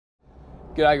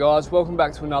G'day guys, welcome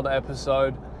back to another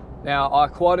episode. Now, I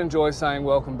quite enjoy saying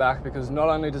welcome back because not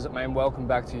only does it mean welcome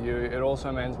back to you, it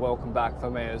also means welcome back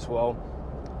for me as well.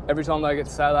 Every time I get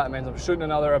to say that, it means I'm shooting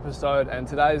another episode, and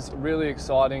today's really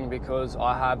exciting because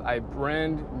I have a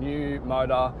brand new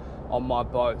motor on my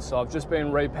boat. So I've just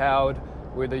been repowered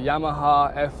with a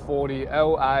Yamaha F40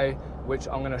 LA, which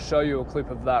I'm going to show you a clip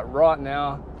of that right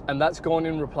now. And that's gone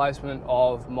in replacement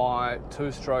of my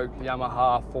two-stroke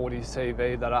Yamaha 40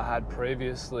 CV that I had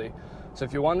previously. So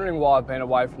if you're wondering why I've been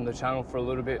away from the channel for a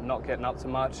little bit, not getting up to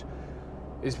much,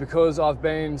 is because I've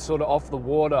been sort of off the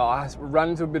water. I ran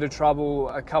into a bit of trouble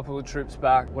a couple of trips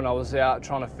back when I was out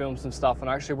trying to film some stuff, and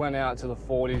I actually went out to the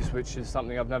 40s, which is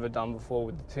something I've never done before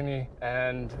with the tinny.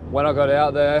 And when I got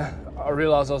out there, I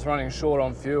realized I was running short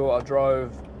on fuel. I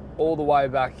drove all the way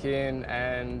back in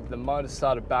and the motor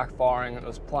started backfiring and it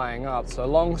was playing up. So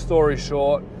long story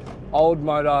short, old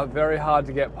motor, very hard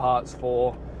to get parts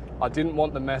for. I didn't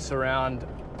want the mess around.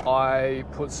 I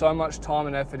put so much time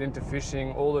and effort into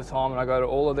fishing all the time, and I go to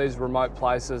all of these remote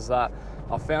places that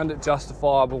I found it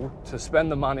justifiable to spend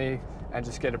the money and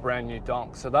just get a brand new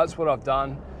donk. So that's what I've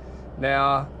done.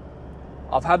 Now,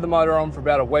 I've had the motor on for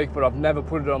about a week, but I've never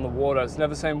put it on the water. It's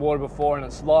never seen water before in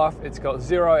its life. It's got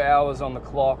 0 hours on the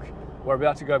clock. We're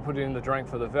about to go put it in the drink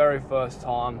for the very first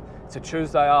time. It's a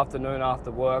Tuesday afternoon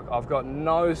after work. I've got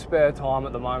no spare time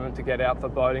at the moment to get out for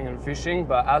boating and fishing,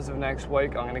 but as of next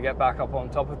week, I'm gonna get back up on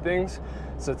top of things.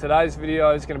 So today's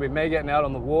video is gonna be me getting out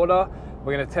on the water.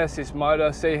 We're gonna test this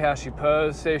motor, see how she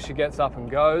purrs, see if she gets up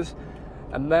and goes.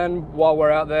 And then while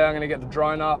we're out there, I'm gonna get the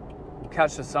drone up,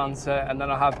 catch the sunset, and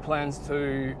then I have plans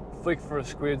to flick for a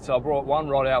squid. So I brought one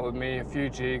rod out with me, a few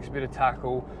jigs, a bit of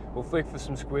tackle. We'll flick for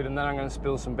some squid, and then I'm going to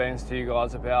spill some beans to you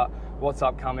guys about what's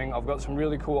upcoming. I've got some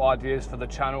really cool ideas for the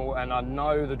channel, and I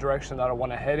know the direction that I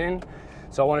want to head in.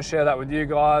 So I want to share that with you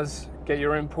guys, get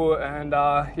your input, and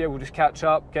yeah, we'll just catch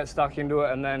up, get stuck into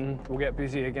it, and then we'll get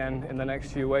busy again in the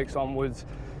next few weeks onwards.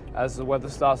 As the weather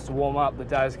starts to warm up, the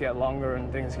days get longer and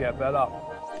things get better.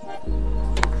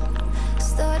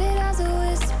 Started as a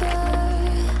whisper,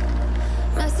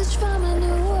 message from a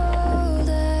new world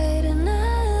I'd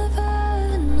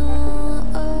never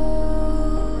known.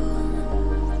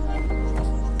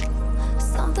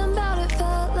 Something about it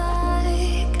felt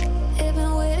like it'd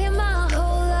been waiting my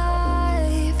whole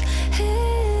life.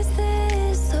 Is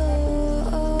this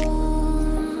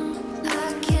home?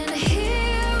 I can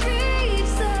hear each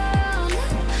sound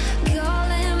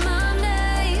calling my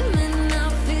name, and I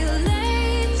feel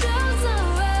angels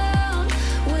around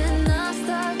when I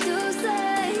start to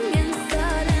sing, and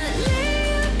suddenly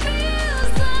it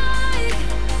feels like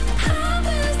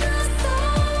heaven's not so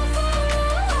far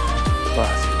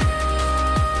away.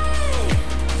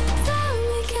 Tell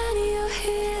me, can you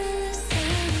hear the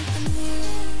symphony?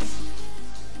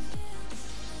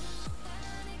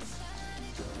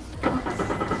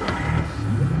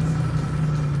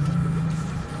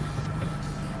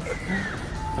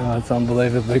 Oh, it's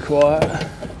unbelievably quiet.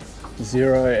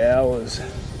 0 hours.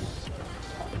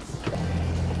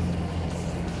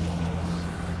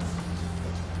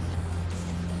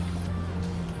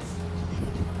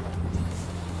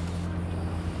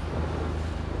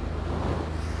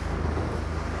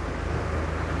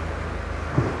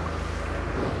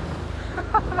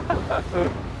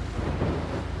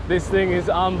 This thing is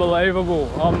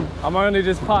unbelievable. I'm only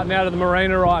just putting out of the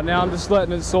marina right now. I'm just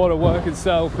letting it sort of work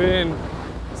itself in.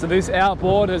 So this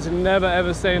outboard has never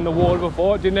ever seen the water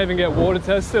before. It didn't even get water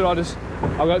tested. I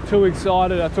got too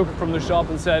excited. I took it from the shop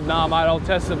and said, nah mate, I'll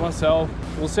test it myself.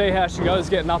 We'll see how she goes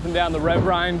getting up and down the rev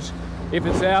range. If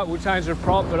it's out, we'll change the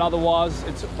prop, but otherwise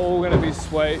it's all gonna be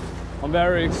sweet. I'm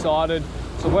very excited.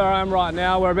 So where I am right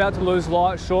now, we're about to lose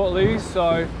light shortly. So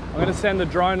I'm gonna send the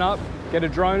drone up, get a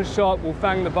drone shot. We'll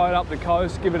fang the boat up the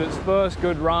coast, give it its first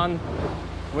good run.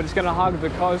 We're just gonna hug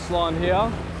the coastline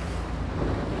here.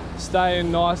 Stay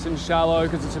in nice and shallow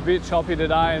because it's a bit choppy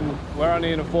today, and we're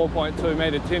only in a 4.2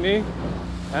 metre tinny,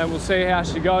 and we'll see how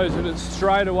she goes. But it's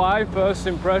straight away, first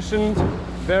impressions,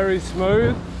 very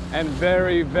smooth and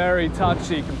very, very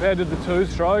touchy compared to the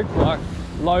two-stroke. Like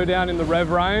low down in the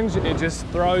rev range, it just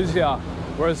throws you,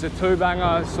 whereas the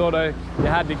two-banger sort of, you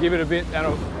had to give it a bit,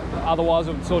 and otherwise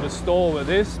it would sort of stall. With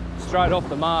this, straight off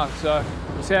the mark. So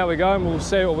we'll see how we go, and we'll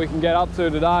see what we can get up to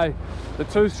today. The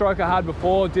two-stroke I had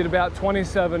before did about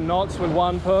 27 knots with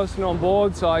one person on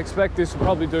board, so I expect this will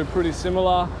probably do pretty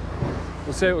similar.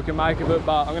 We'll see what we can make of it,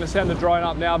 but I'm going to send the drone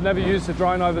up now. I've never used the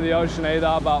drone over the ocean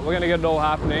either, but we're going to get it all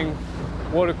happening.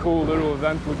 What a cool little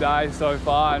eventful day so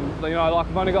far, and you know, like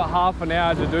I've only got half an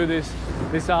hour to do this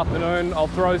afternoon. I'll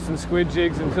throw some squid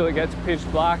jigs until it gets pitch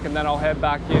black, and then I'll head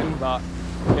back in, but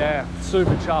Yeah,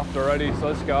 super chuffed already, so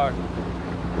let's go.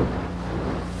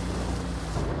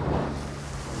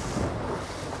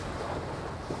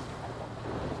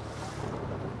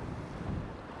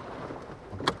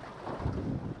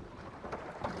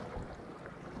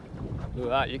 Look at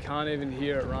that, you can't even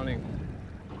hear it running.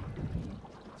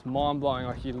 It's mind-blowing,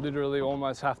 like you literally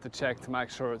almost have to check to make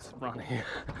sure it's running.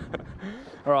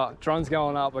 All right, drone's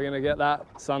going up. We're gonna get that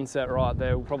sunset right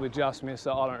there. We'll probably just miss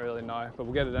it, I don't really know, but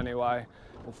we'll get it anyway.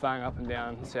 We'll fang up and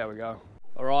down and see how we go.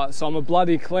 All right, so I'm a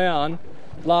bloody clown.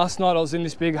 Last night I was in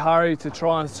this big hurry to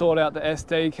try and sort out the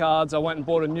SD cards. I went and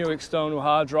bought a new external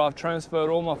hard drive,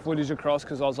 transferred all my footage across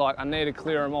because I was like, I need to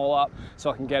clear them all up so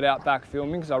I can get out back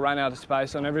filming because I ran out of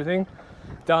space on everything.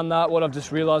 Done that, what I've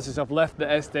just realized is I've left the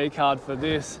SD card for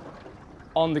this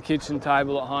on the kitchen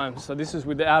table at home. So this is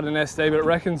without an SD, but it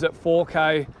reckons at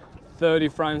 4K, 30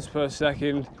 frames per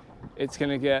second, it's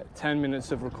gonna get 10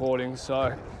 minutes of recording. So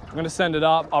I'm gonna send it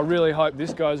up. I really hope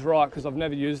this goes right because I've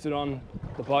never used it on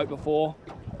the boat before,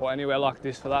 or anywhere like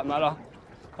this for that matter.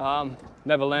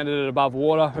 Never landed it above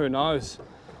water, who knows?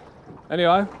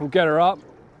 Anyway, we'll get her up,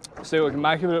 see what we can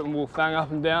make of it, and we'll fang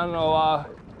up and down, and I'll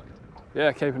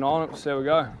yeah, keep an eye on it, see how we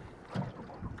go.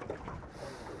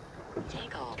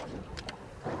 Take off.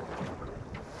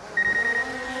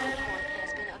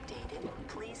 Has been updated.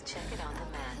 Please check it on the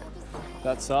map.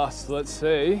 That's us. Let's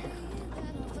see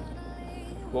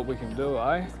what we can do,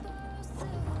 eh?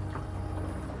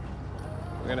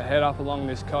 We're gonna head up along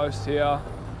this coast here.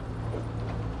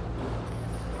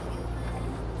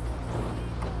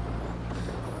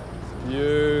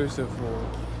 Beautiful.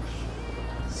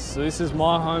 So this is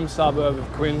my home suburb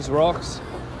of Quinns Rocks.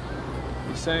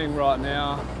 You're seeing right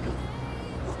now.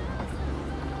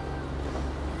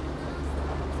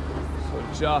 So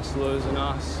just losing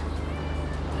us.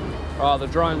 Right, the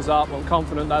drone's up. I'm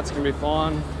confident that's gonna be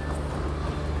fine.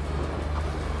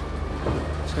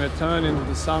 Just gonna turn into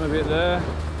the sun a bit there.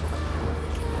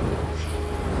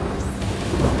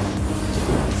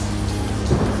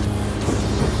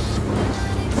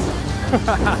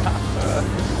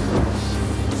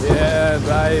 Yeah,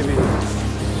 baby.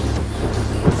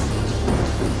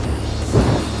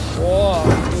 Whoa,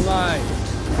 mate.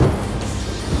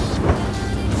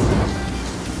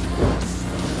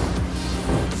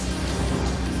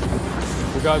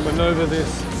 We'll go maneuver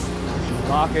this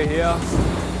marker here,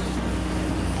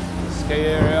 ski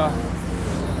area.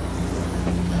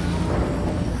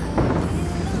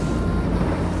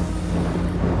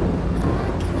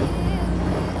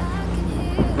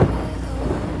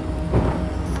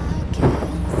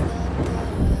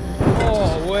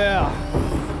 Wow,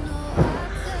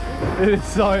 it is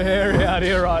so hairy out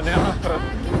here right now.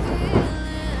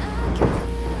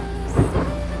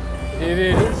 It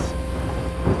is.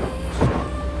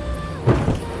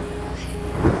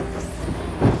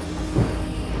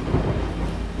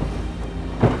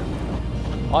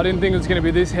 I didn't think it was going to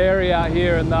be this hairy out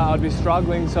here and that I'd be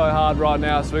struggling so hard right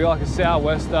now. So we got like a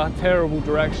southwester, terrible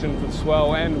direction for the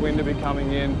swell and wind to be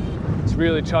coming in. It's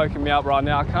really choking me up right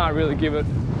now. I can't really give it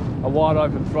a wide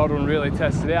open throttle and really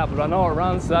test it out, but I know it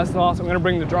runs, so that's nice. I'm gonna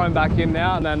bring the drone back in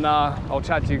now and then I'll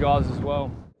chat to you guys as well.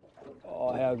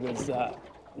 Oh, how good is that?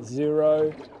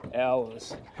 0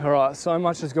 hours. All right, so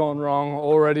much has gone wrong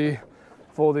already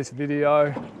for this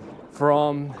video,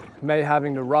 from me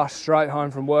having to rush straight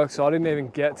home from work, so I didn't even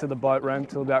get to the boat ramp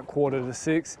till about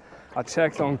 5:45. I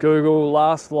checked on Google,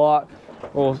 last light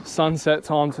or sunset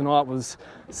time tonight was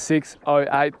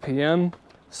 6:08 p.m.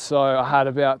 So I had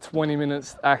about 20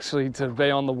 minutes actually to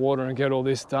be on the water and get all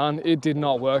this done. It did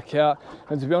not work out.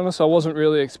 And to be honest, I wasn't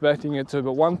really expecting it to,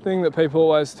 but one thing that people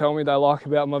always tell me they like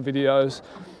about my videos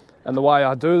and the way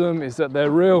I do them is that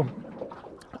they're real.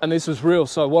 And this is real.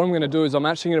 So what I'm gonna do is I'm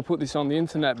actually gonna put this on the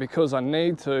internet because I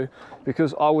need to,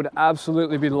 because I would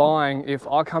absolutely be lying if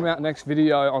I come out next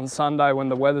video on Sunday when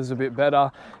the weather's a bit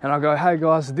better and I go, hey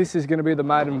guys, this is gonna be the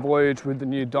maiden voyage with the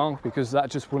new donk, because that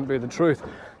just wouldn't be the truth.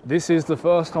 This is the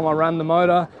first time I ran the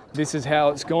motor. This is how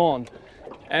it's gone.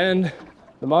 And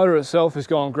the motor itself has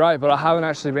gone great, but I haven't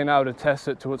actually been able to test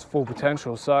it to its full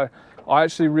potential. So I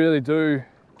actually really do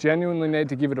genuinely need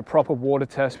to give it a proper water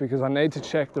test because I need to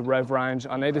check the rev range.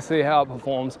 I need to see how it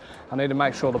performs. I need to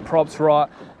make sure the prop's right.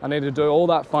 I need to do all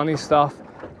that funny stuff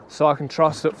so I can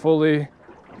trust it fully,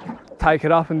 take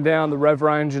it up and down the rev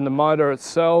range in the motor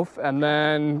itself, and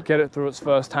then get it through its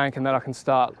first tank, and then I can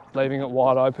start leaving it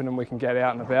wide open and we can get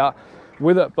out and about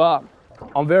with it. But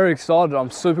I'm very excited. I'm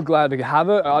super glad to have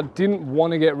it. I didn't want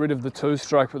to get rid of the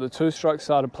two-stroke, but the two-stroke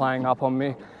started playing up on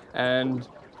me, and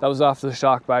that was after the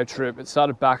Shark Bay trip. It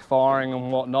started backfiring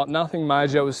and whatnot. Nothing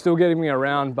major. It was still getting me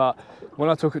around, but when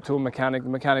I took it to a mechanic, the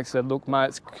mechanic said, look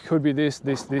mate, it could be this,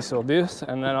 this, this or this.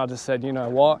 And then I just said, you know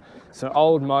what, it's an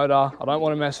old motor, I don't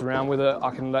want to mess around with it. I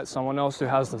can let someone else who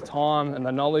has the time and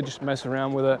the knowledge mess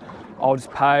around with it. I'll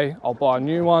just pay, I'll buy a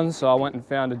new one. So I went and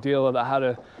found a dealer that had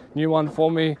a new one for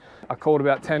me. I called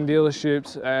about 10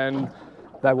 dealerships and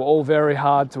they were all very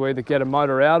hard to either get a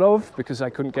motor out of because they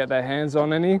couldn't get their hands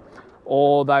on any,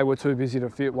 or they were too busy to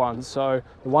fit one. So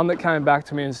the one that came back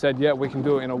to me and said, yeah, we can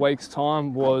do it in a week's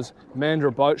time was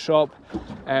Mandurah Boat Shop.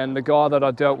 And the guy that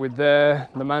I dealt with there,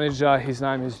 the manager, his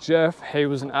name is Jeff. He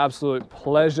was an absolute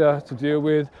pleasure to deal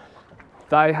with.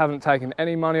 They haven't taken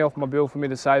any money off my bill for me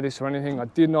to say this or anything. I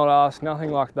did not ask,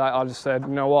 nothing like that. I just said,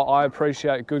 you know what, I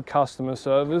appreciate good customer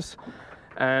service.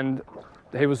 And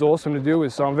he was awesome to deal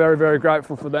with. So I'm very, very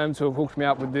grateful for them to have hooked me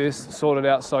up with this, sorted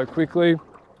out so quickly.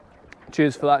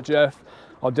 Cheers for that, Jeff.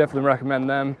 I'll definitely recommend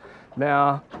them.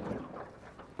 Now,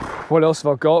 what else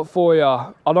have I got for you?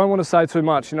 I don't want to say too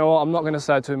much. You know what? I'm not going to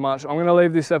say too much. I'm going to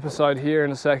leave this episode here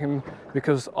in a second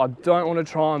because I don't want to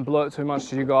try and blurt too much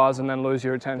to you guys and then lose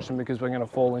your attention because we're going to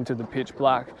fall into the pitch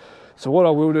black. So what I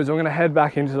will do is I'm going to head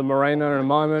back into the marina in a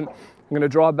moment. I'm going to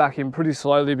drive back in pretty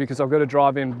slowly because I've got to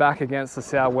drive in back against the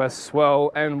southwest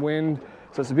swell and wind.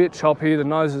 So it's a bit choppy. The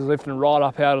nose is lifting right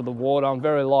up out of the water. I'm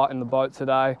very light in the boat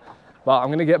today. But I'm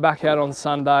going to get back out on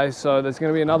Sunday, so there's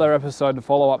going to be another episode to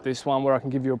follow up this one where I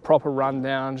can give you a proper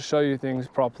rundown, show you things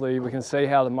properly. We can see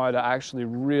how the motor actually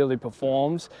really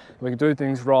performs. We can do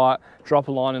things right, drop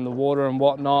a line in the water and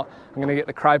whatnot. I'm going to get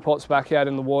the cray pots back out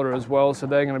in the water as well, so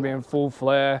they're going to be in full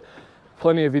flare.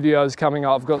 Plenty of videos coming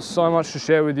up. I've got so much to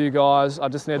share with you guys. I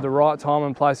just need the right time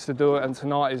and place to do it, and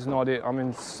tonight is not it. I'm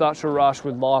in such a rush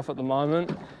with life at the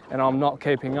moment, and I'm not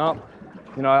keeping up.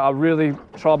 You know, I really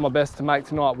tried my best to make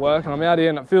tonight work, and I'm out here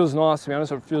and it feels nice, to be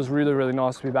honest. It feels really, really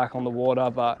nice to be back on the water,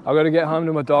 but I've got to get home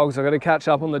to my dogs. I've got to catch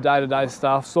up on the day-to-day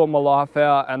stuff, sort my life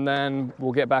out, and then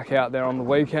we'll get back out there on the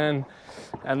weekend.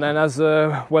 And then as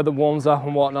the weather warms up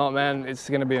and whatnot, man, it's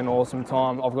going to be an awesome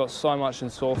time. I've got so much in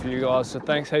store for you guys, so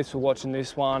thanks heaps for watching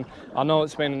this one. I know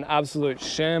it's been an absolute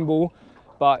shamble,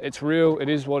 but it's real, it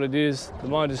is what it is. The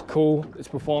motor's cool, it's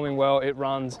performing well, it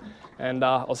runs, and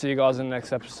I'll see you guys in the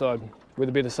next episode with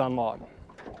a bit of sunlight.